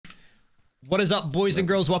What is up, boys and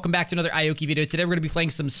girls? Welcome back to another Ioki video. Today we're going to be playing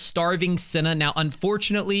some Starving Senna. Now,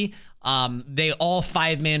 unfortunately, they all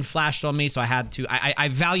 5-man flashed on me, so I had to. I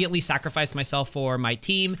valiantly sacrificed myself for my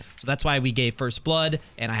team, so that's why we gave first blood,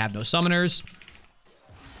 and I have no summoners.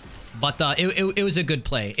 But it was a good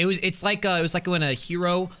play. It was like when a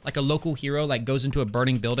hero, like a local hero, like goes into a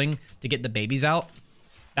burning building to get the babies out.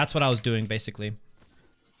 That's what I was doing basically.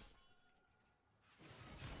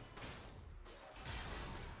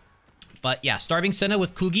 But yeah, Starving Senna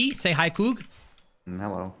with Kugi. Say hi, Koog.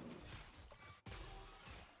 Hello.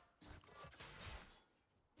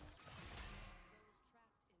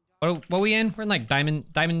 What are we in? We're in like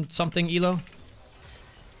diamond something, Elo?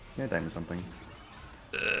 Yeah, diamond something.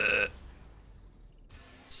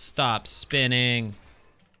 Stop spinning.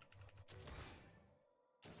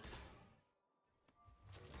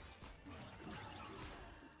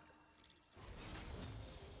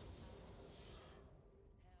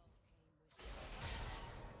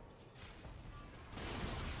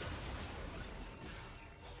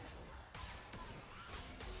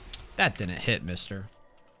 That didn't hit, mister.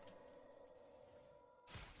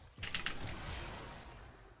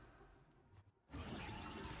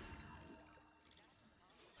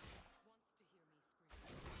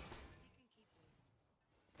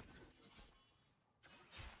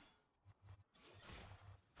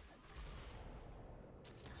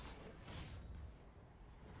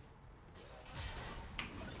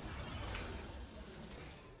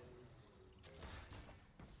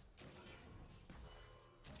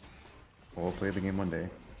 We'll play the game one day.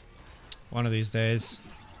 One of these days.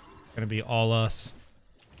 It's gonna be all us.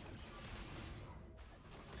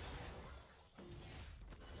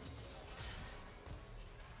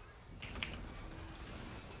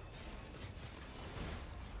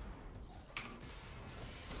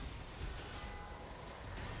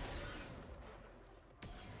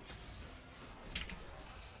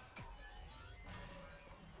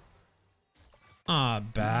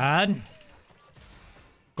 Bad.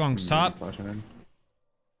 Wukong's top.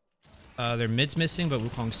 Their mid's missing, but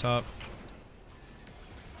Wukong's top.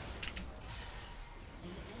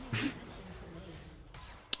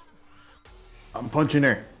 I'm punching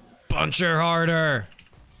her. Punch her harder.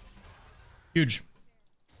 Huge.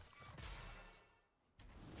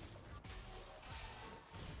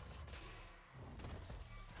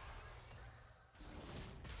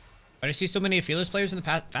 Why do you see so many Fearless players in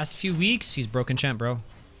the past few weeks? He's broken champ, bro.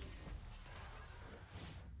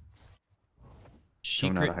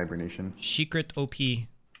 Showing out of hibernation. Secret OP. It's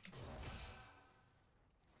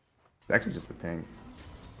actually just a tank.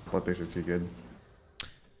 Bloodthirst is too good.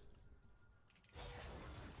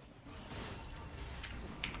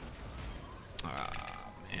 Ah,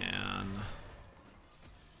 man.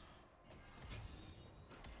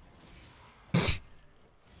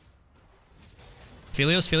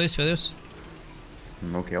 Philios.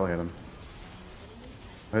 Okay, I'll hit him.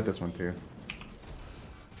 I hit this one too.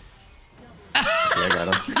 Yeah, I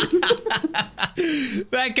got him.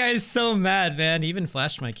 That guy's so mad, man. He even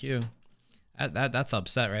flashed my Q. That's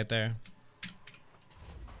upset right there.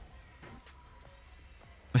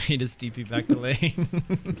 He just DP back to lane.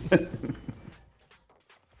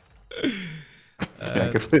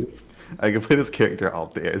 I could play this character all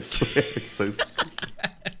day. I swear. It's so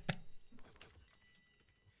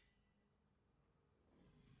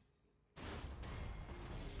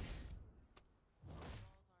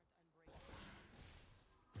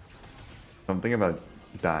I'm thinking about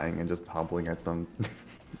dying and just hobbling at them.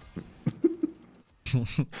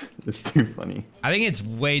 It's too funny. I think it's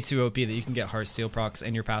way too OP that you can get Heartsteel procs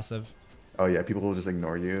and your passive. Oh yeah, people will just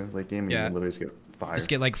ignore you late game and you literally just get 5. Just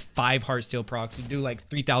get like 5 Heartsteel procs. You do like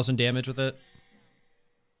 3,000 damage with it.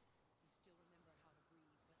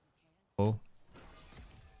 Oh.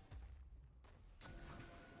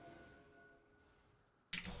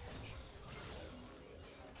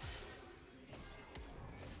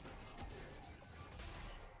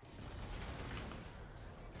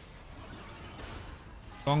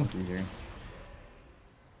 Here.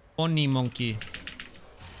 Oni monkey.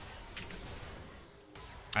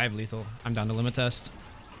 I have lethal. I'm down to limit test.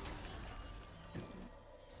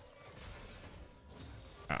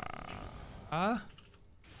 Hey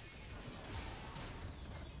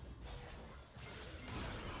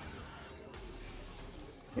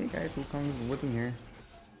guys, Wukong's whipping here.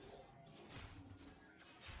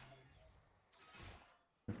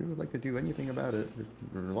 If you would like to do anything about it,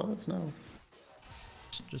 let us know.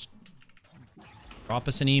 Just drop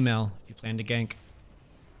us an email if you plan to gank.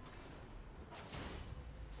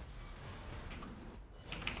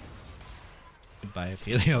 Goodbye,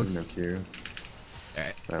 Aphelios. No Q.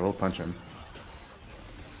 Alright. I will punch him.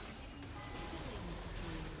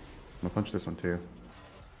 I'm gonna punch this one too.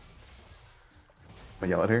 I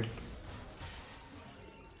yell at her. Give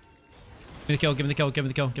me the kill, give me the kill, give me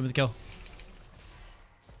the kill, give me the kill.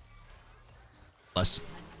 Plus.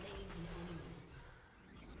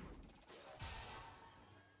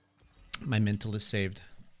 My mental is saved.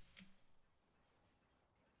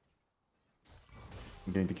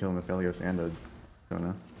 I'm getting to kill an Aphelios and a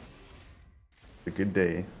Senna. It's a good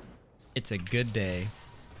day. It's a good day.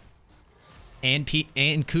 And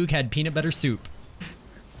Coog had peanut butter soup.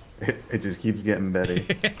 It just keeps getting better.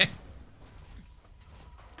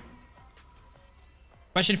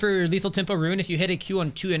 Question for Lethal Tempo Rune. If you hit a Q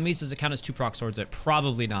on 2 enemies, does it count as 2 proc swords? It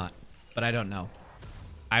probably not, but I don't know.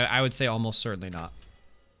 I would say almost certainly not.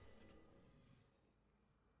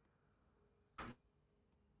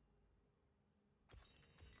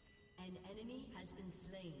 An enemy has been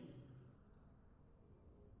slain.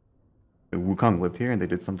 Wukong lived here and they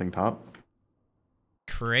did something top.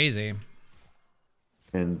 Crazy.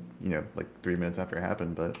 And, you know, like 3 minutes after it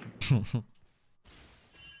happened, but...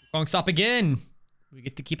 Wrong stop again. We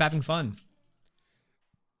get to keep having fun.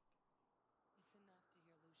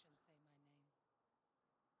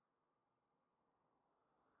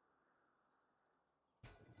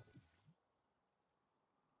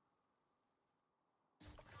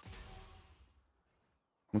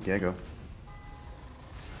 Okay, I go.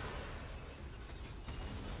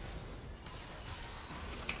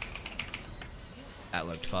 That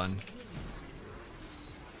looked fun.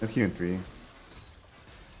 No Q in 3.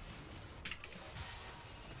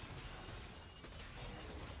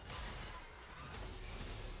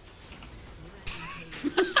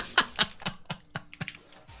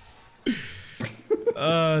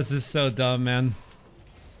 Oh, this is so dumb, man.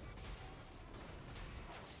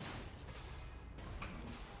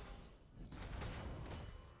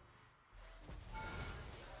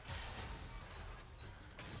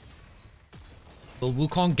 Will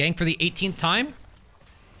Wukong gank for the 18th time?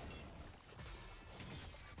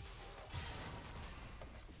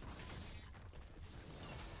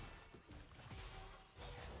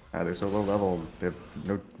 They're so low level, they have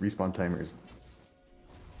no respawn timers.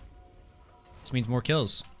 This means more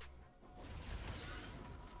kills.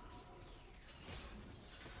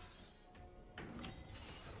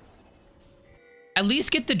 At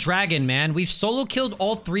least get the dragon, man. We've solo killed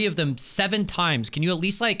all 3 of them 7 times. Can you at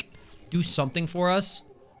least, like, do something for us?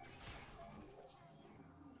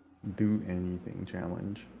 Do anything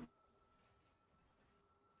challenge.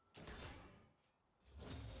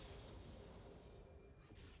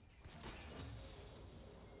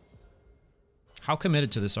 How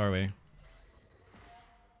committed to this are we?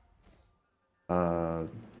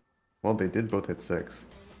 Well, they did both hit 6.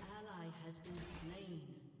 Ally has been slain.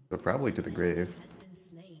 So probably to the grave. Has been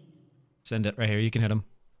slain. Send it right here. You can hit him.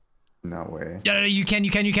 No way. Yeah, you can.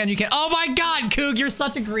 Oh my God, Coog, you're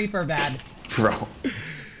such a griefer, man. Bro.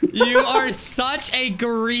 You are such a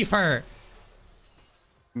griefer.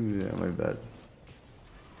 Yeah, my bad.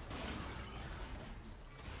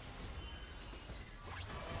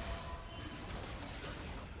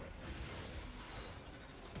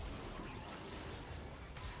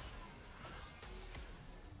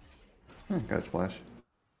 Got a splash.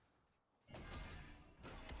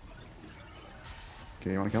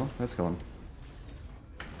 Okay, you wanna kill him? Let's kill him.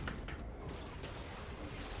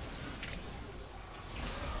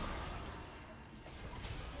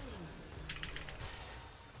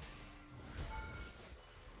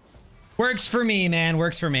 Works for me, man.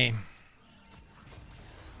 Works for me.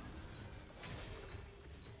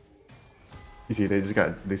 You see, they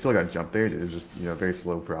still got jumped there. It was just, you know, a very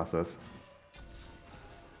slow process.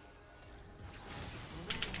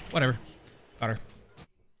 Whatever. Got her.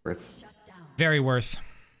 Worth. Very worth.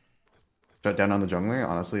 Shut down on the jungler,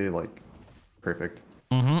 honestly, like, perfect.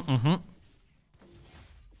 That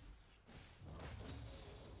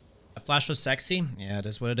flash was sexy. Yeah, it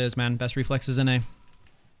is what it is, man. Best reflexes in A.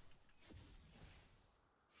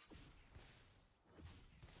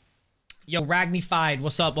 Yo, Ragnified,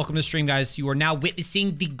 what's up? Welcome to the stream, guys. You are now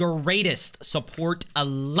witnessing the greatest support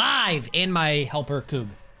alive and my helper, Coog.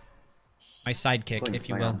 My sidekick, if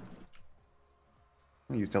you will. I'm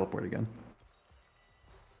gonna use teleport again.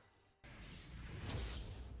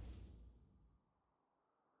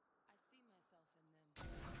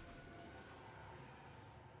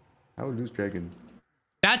 How would lose dragon?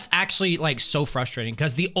 That's actually like so frustrating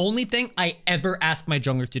because the only thing I ever ask my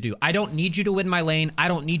jungler to do, I don't need you to win my lane. I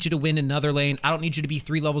don't need you to win another lane. I don't need you to be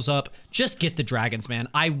 3 levels up. Just get the dragons, man.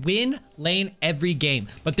 I win lane every game,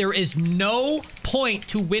 but there is no point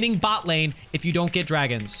to winning bot lane if you don't get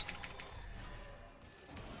dragons.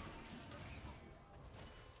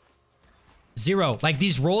 Zero. Like,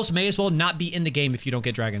 these rolls may as well not be in the game if you don't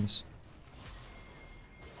get dragons.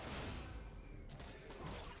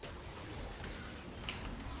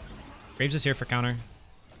 Graves is here for counter.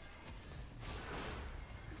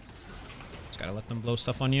 Just gotta let them blow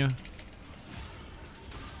stuff on you.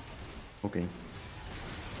 Okay.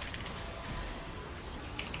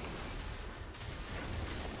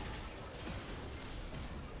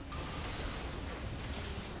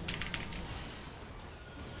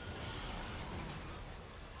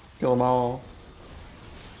 Kill them all.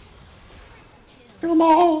 Kill them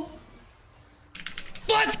all.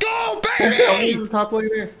 Let's go, Who's baby! the top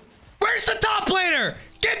laner? Where's the top laner?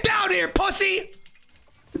 Get down here, pussy!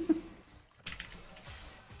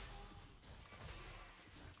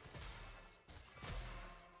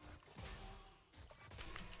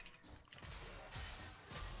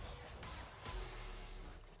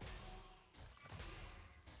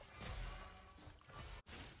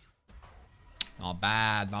 Not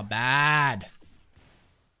bad, not bad.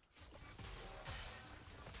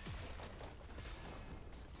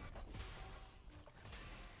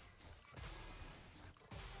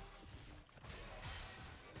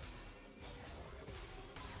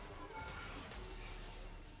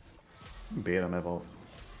 Bait on my vault.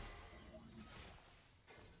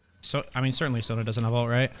 So, I mean, certainly Sona doesn't have ult,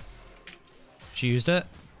 right? She used it?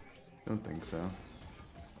 Don't think so.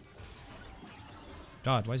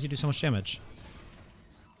 God, why does he do so much damage?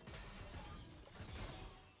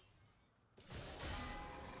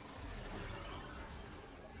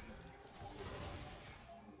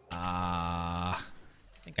 I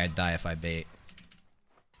think I'd die if I bait.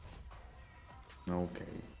 Okay.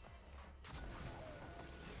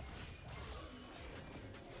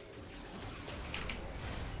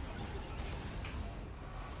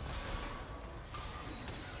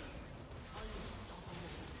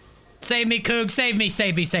 Save me, Coog. Save me,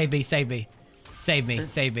 save me, save me, save me. Save me,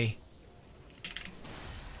 save me.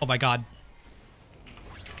 Oh my god.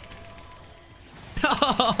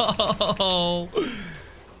 Oh.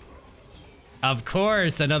 Of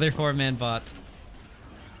course, another 4-man bot.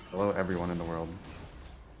 Hello, everyone in the world.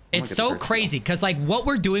 It's so crazy, because, like, what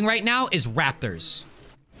we're doing right now is Raptors.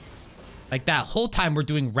 Like, that whole time we're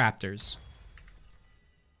doing Raptors.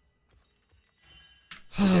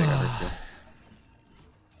 Yeah, I got her too.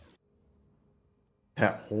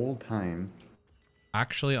 That whole time.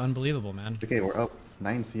 Actually unbelievable, man. Okay, we're up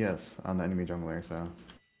 9 CS on the enemy jungler, so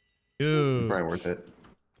Dude. probably worth it.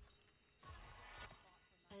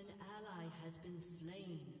 An ally has been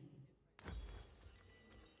slain.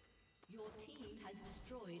 Your team has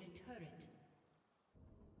destroyed a turret.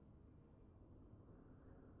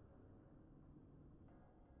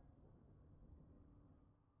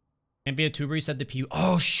 Can't be a tuber, he said the PU.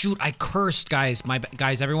 Oh shoot, I cursed, guys.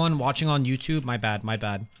 Guys, everyone watching on YouTube, my bad, my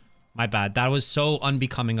bad. My bad. That was so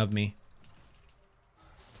unbecoming of me.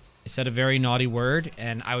 I said a very naughty word,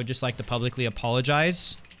 and I would just like to publicly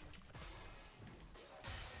apologize.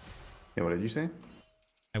 Yeah, what did you say?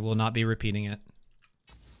 I will not be repeating it.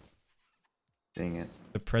 Dang it.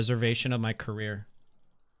 The preservation of my career.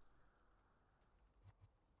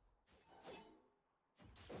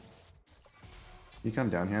 You come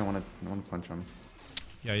down here, I wanna punch him.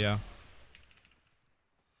 Yeah, yeah.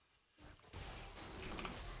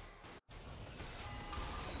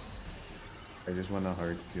 I just wanna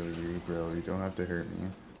hard steal you, bro. You don't have to hurt me.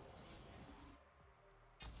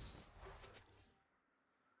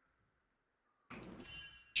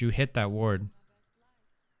 You hit that ward.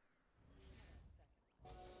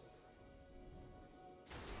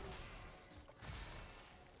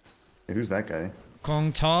 Hey, who's that guy?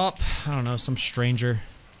 Kong top. I don't know, some stranger.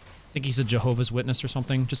 I think he's a Jehovah's Witness or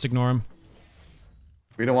something. Just ignore him.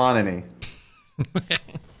 We don't want any.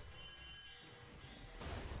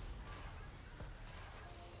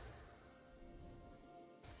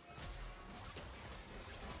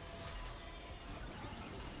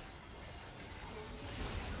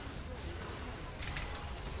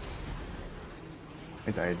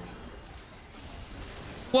 I died.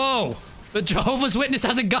 Whoa! The Jehovah's Witness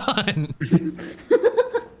has a gun!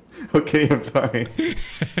 Okay, I'm sorry.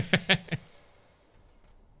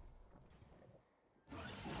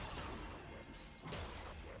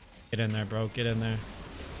 Get in there, bro. Get in there.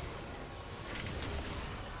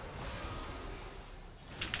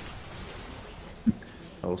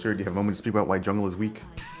 Oh, sure. Do you have a moment to speak about why jungle is weak?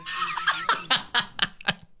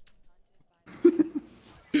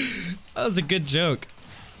 That was a good joke.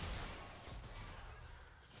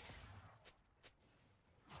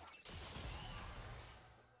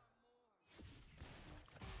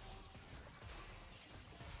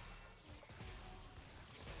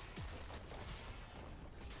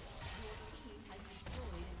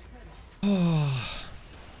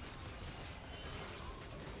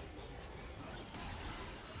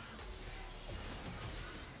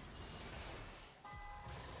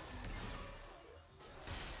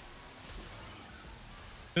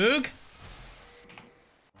 Oog?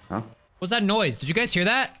 Huh? What's that noise? Did you guys hear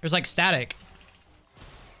that? There's like static.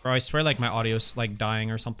 Bro, I swear like my audio's like dying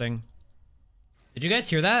or something. Did you guys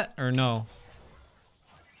hear that or no?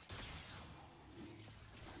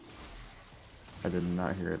 I did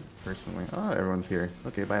not hear it personally. Oh, everyone's here.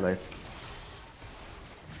 Okay, bye, life.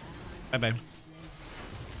 Bye-bye.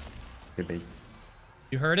 Goodbye.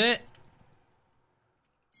 You heard it?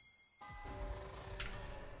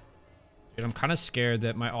 Dude, I'm kind of scared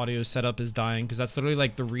that my audio setup is dying because that's literally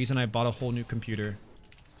like the reason I bought a whole new computer.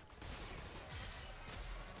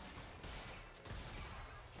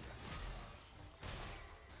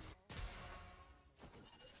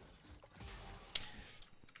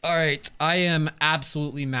 All right, I am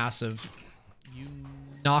absolutely massive. You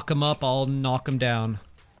knock him up, I'll knock him down.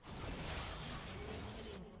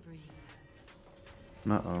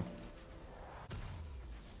 Uh-oh.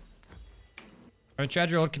 Haven't you had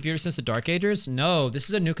your old computer since the Dark Ages? No, this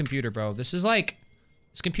is a new computer, bro. This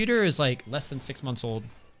computer is like less than 6 months old.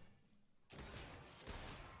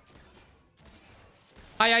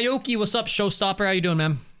 Hi, Aoki. What's up, showstopper? How you doing,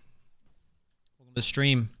 man? Welcome to the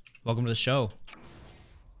stream. Welcome to the show.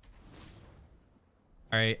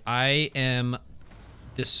 All right, I am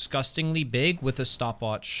disgustingly big with a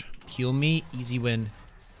stopwatch. Heal me, easy win.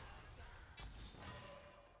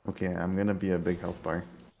 Okay, I'm gonna be a big health bar.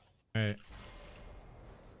 All right.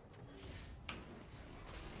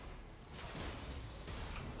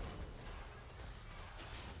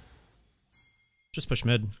 Just push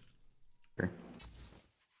mid. Sure.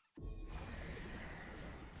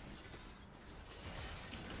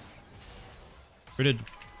 Rooted.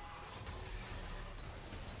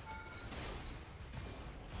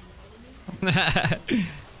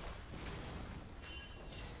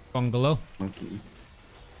 Wrong below. Monkey.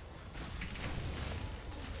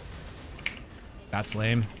 That's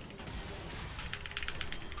lame.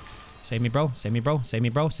 Save me, bro. Save me, bro. Save me,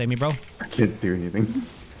 bro. Save me, bro. I can't do anything.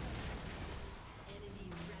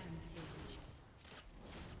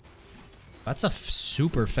 That's a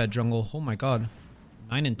super fed jungle. Oh my god.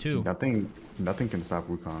 9 and 2. Nothing can stop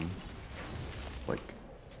Wukong. Like.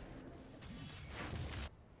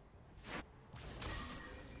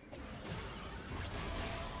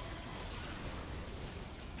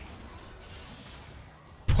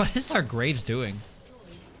 What is our Graves doing?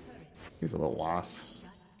 He's a little lost.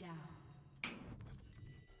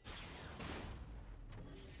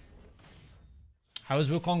 How is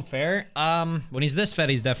Wukong fair? When he's this fed,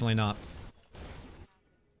 he's definitely not.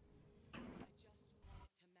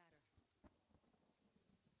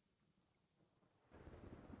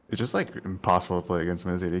 It's just like impossible to play against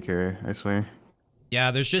him as AD carry, I swear.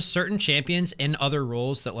 Yeah, there's just certain champions in other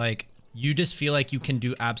roles that like you just feel like you can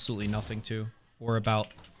do absolutely nothing to or about.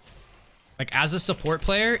 Like as a support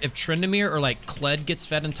player, if Tryndamere or like Kled gets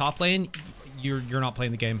fed in top lane, you're not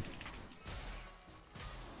playing the game.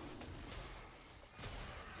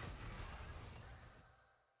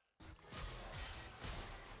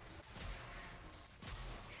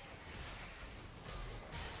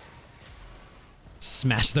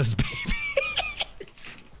 Smash those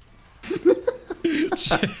babies.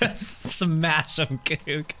 Just smash them,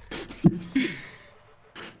 Kook.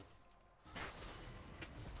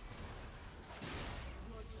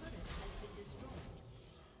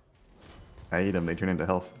 I eat them, they turn into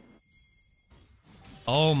health.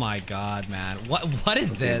 Oh my god, man. What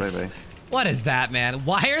is Okay, this? bye-bye. What is that, man?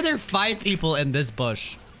 Why are there 5 people in this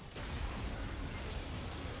bush?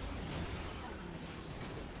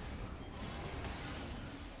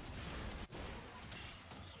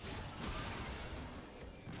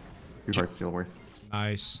 Two hearts still worth.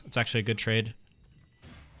 Nice. It's actually a good trade.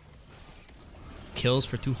 Kills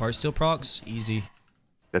for 2 Heartsteel procs? Easy.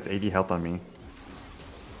 That's 80 health on me.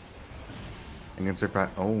 I'm gonna surprise.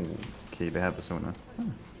 Oh, okay, they have the Sona. Huh.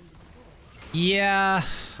 Yeah.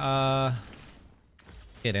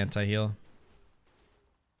 Get anti-heal.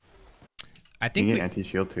 I Can think you we, get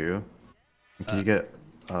anti-shield too? Can you get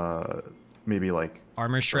maybe like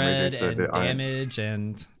armor shred so and the iron- damage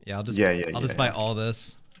and yeah, I'll just Yeah, buy all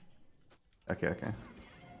this. Okay.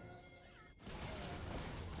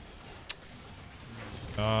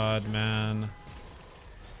 God, man.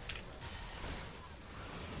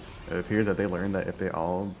 It appears that they learned that if they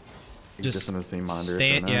all exist on the same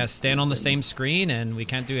monitor, stand on the same screen and we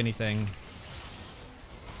can't do anything.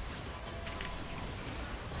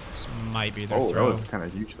 This might be their Oh, throw. that was kind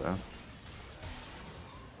of huge though.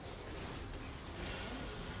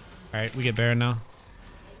 Alright, we get Baron now.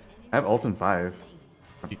 I have ult in 5.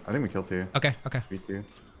 I think we killed 2. Okay, okay. Beat 2.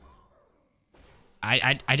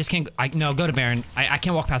 I just can't. No, go to Baron. I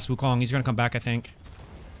can't walk past Wukong. He's gonna come back, I think.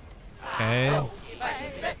 Okay.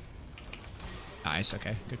 Nice.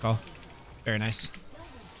 Okay, good call. Very nice.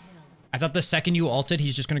 I thought the second you ulted,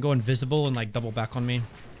 he's just gonna go invisible and like double back on me.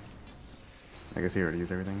 I guess he already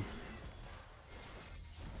used everything.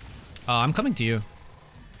 I'm coming to you.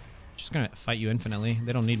 Just gonna fight you infinitely.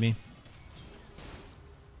 They don't need me.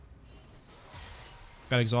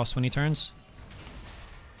 Got exhaust when he turns.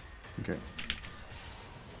 Okay.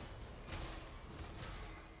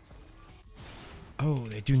 Oh,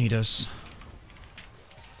 they do need us.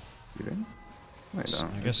 You did? Wait, no.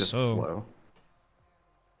 I It's guess just so. slow.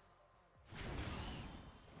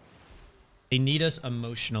 They need us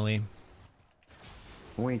emotionally.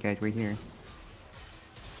 Wait, guys, we're here.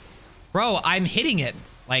 Bro, I'm hitting it.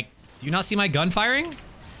 Like, do you not see my gun firing?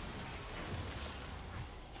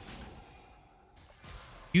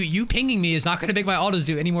 You pinging me is not going to make my autos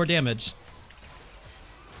do any more damage.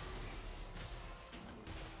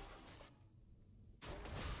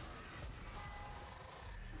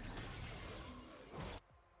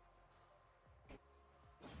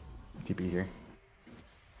 TP here.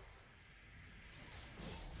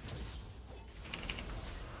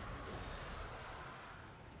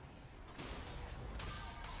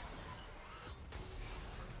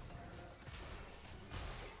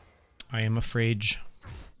 I am afraid.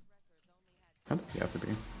 I don't think you have to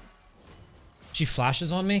be. She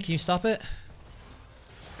flashes on me. Can you stop it?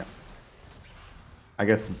 Yeah. I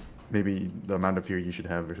guess maybe the amount of fear you should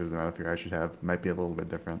have versus the amount of fear I should have might be a little bit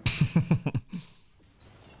different.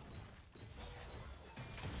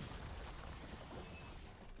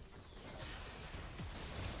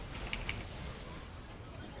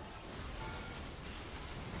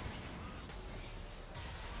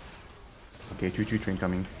 Okay, choo-choo train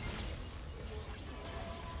coming.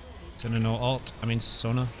 Senna no alt. I mean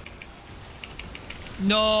Sona.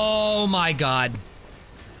 No, my god.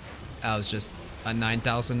 That was just a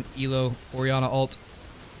 9,000 elo Orianna alt.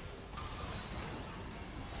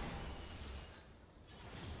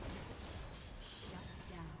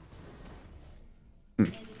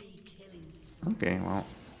 Okay, well.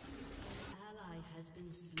 Ally has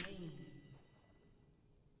been slain.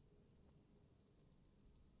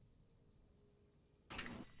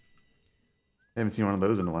 I haven't seen one of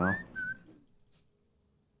those in a while.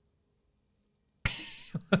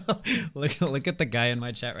 Look at the guy in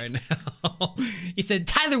my chat right now. He said,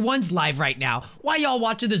 Tyler 1's live right now. Why y'all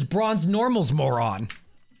watching this bronze normals moron?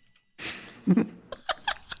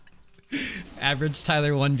 Average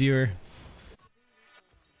Tyler 1 viewer.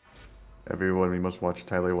 Everyone, we must watch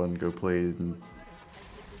Tyler 1 go play in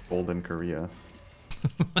Seoul in Korea.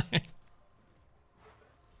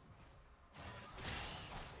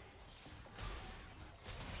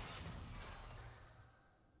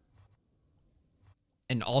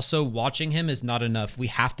 And also, watching him is not enough. We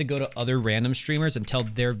have to go to other random streamers and tell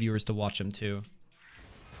their viewers to watch him too.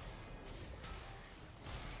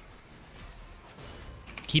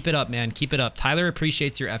 Keep it up, man. Keep it up. Tyler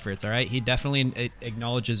appreciates your efforts, all right? He definitely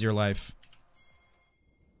acknowledges your life.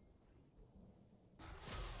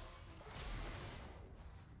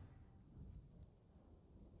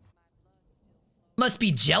 Must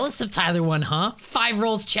be jealous of Tyler 1, huh? 5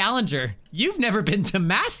 rolls challenger. You've never been to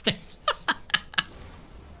master.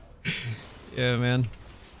 Yeah, man.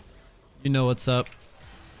 You know what's up.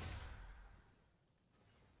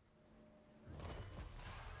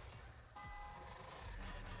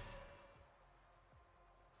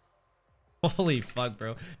 Holy fuck,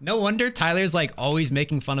 bro. No wonder Tyler's like always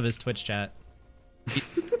making fun of his Twitch chat.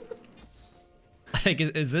 Like,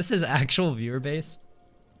 is this his actual viewer base?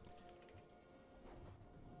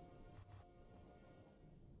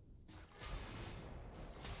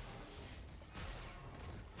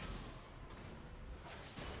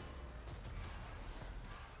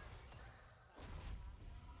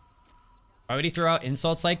 Why would he throw out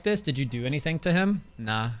insults like this? Did you do anything to him?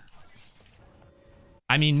 Nah.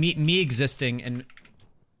 I mean, me existing and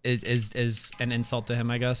is an insult to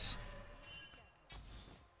him, I guess.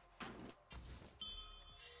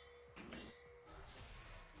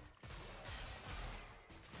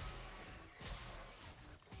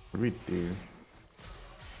 What do we do?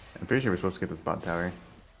 I'm pretty sure we're supposed to get this bot tower.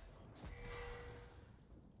 I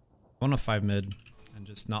want a 5 mid and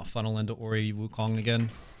just not funnel into Ori Wukong again.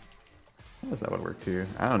 How does that would work too?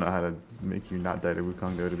 I don't know how to make you not die to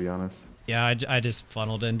Wukong though, to be honest. Yeah, I just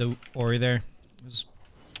funneled into Ori there.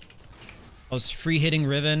 I was free hitting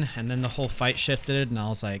Riven, and then the whole fight shifted, and I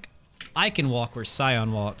was like, I can walk where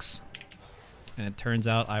Sion walks. and it turns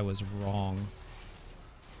out I was wrong.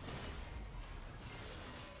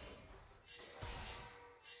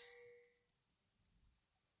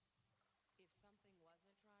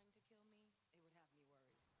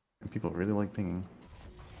 And people really like pinging.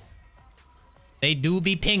 They do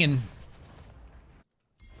be pinging.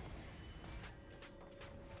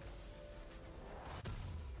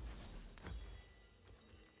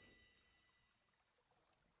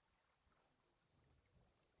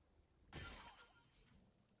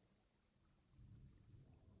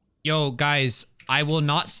 Yo, guys, I will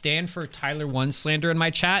not stand for Tyler 1 slander in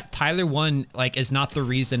my chat. Tyler 1, like, is not the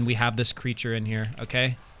reason we have this creature in here,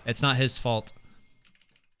 okay? It's not his fault.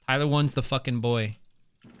 Tyler 1's the fucking boy.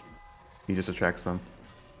 He just attracts them.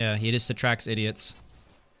 Yeah, he just attracts idiots.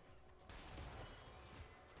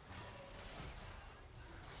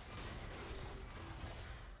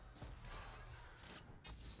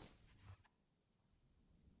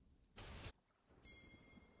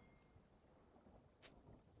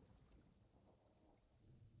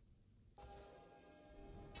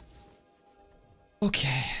 Okay.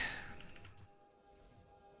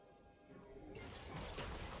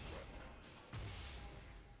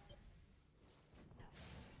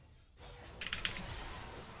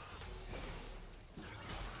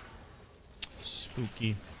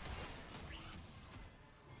 Spooky.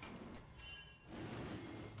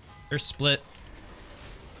 They're split.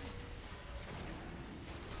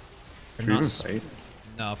 They're Should we not. even fight?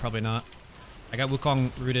 No, probably not. I got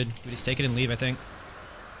Wukong rooted. We just take it and leave, I think.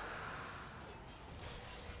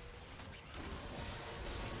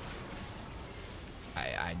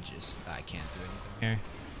 I can't do anything here.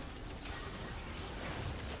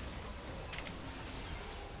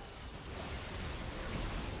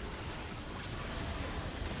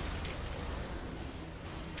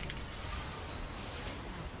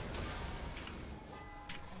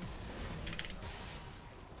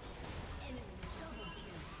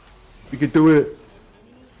 We could do it.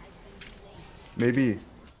 Maybe.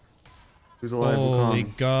 Who's alive? Holy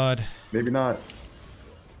Wukong? God. Maybe not.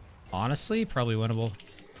 Honestly, probably winnable.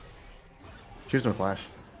 She has no flash.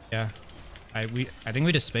 Yeah. I think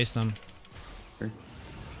we just spaced them. Okay.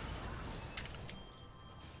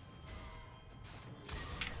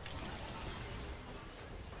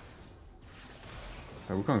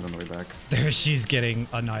 Wukong's on the way back. There she's getting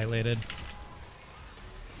annihilated.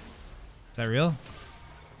 Is that real?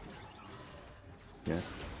 Yeah.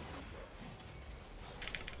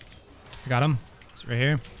 I got him. He's right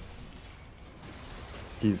here.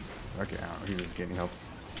 He's okay. I don't know, he's just gaining health.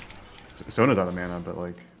 Sona's out of mana, but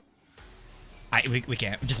like. We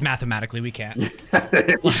can't. Just mathematically, we can't.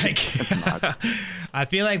 Like, I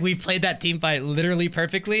feel like we played that team fight literally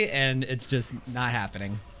perfectly, and it's just not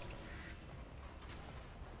happening.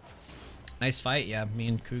 Nice fight, yeah. Me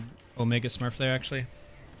and Koog Omega Smurf there, actually.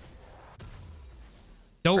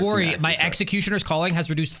 Don't worry, my Executioner's Calling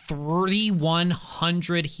has reduced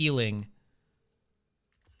 3,100 healing.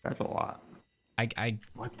 That's a lot.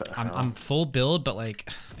 What the hell? I'm full build, but like,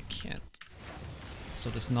 I can't. So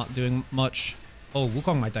just not doing much. Oh,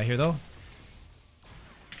 Wukong might die here though.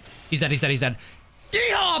 He's dead, he's dead, he's dead.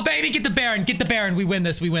 Yeehaw, baby! Get the Baron, get the Baron. We win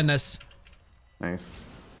this, we win this. Nice.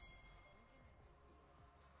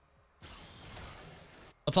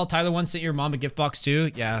 I felt Tyler once sent your mom a gift box too.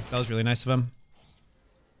 Yeah, that was really nice of him.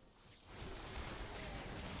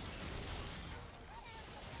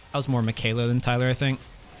 That was more Michaela than Tyler, I think.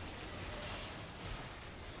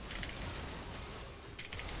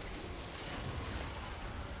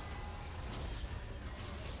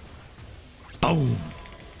 Boom.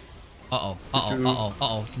 Uh-oh, uh-oh, uh-oh,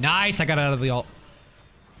 uh-oh. Nice, I got out of the ult.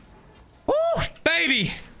 Woo,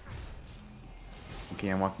 baby! Okay,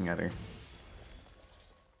 I'm walking at her.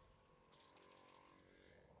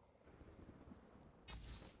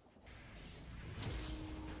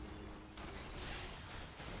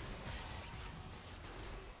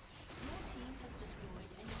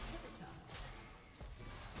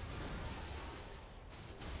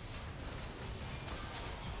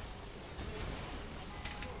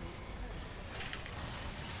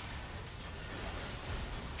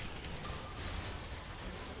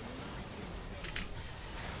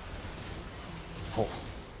 Oh.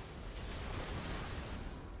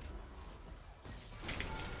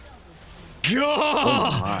 Go!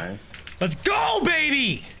 Oh my. Let's go,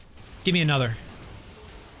 baby! Give me another.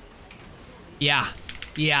 Yeah.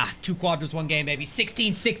 Yeah. 2 quadras, 1 game, baby.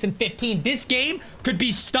 16, 6, and 15. This game could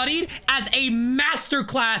be studied as a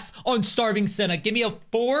masterclass on Starving Senna. Give me a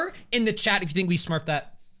 4 in the chat if you think we smurfed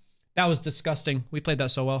that. That was disgusting. We played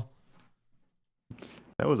that so well.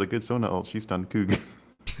 That was a good Sona ult. She stunned Koog.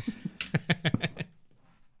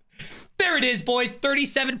 There it it is, boys.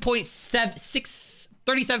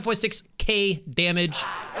 37.6K damage.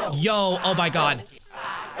 Yo, oh my God.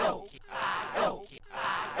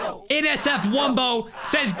 NSF Wumbo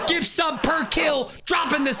says gift sub per kill,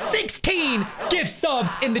 dropping the 16 gift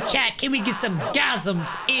subs in the chat. Can we get some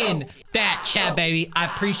gasms in that chat, baby? I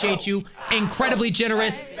appreciate you. Incredibly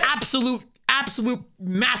generous. Absolute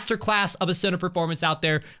masterclass of a Senna performance out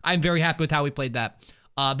there. I'm very happy with how we played that.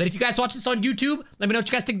 But if you guys watch this on YouTube, let me know what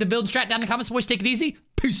you guys think of the build and strat down in the comments. Boys, take it easy.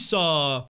 Peace.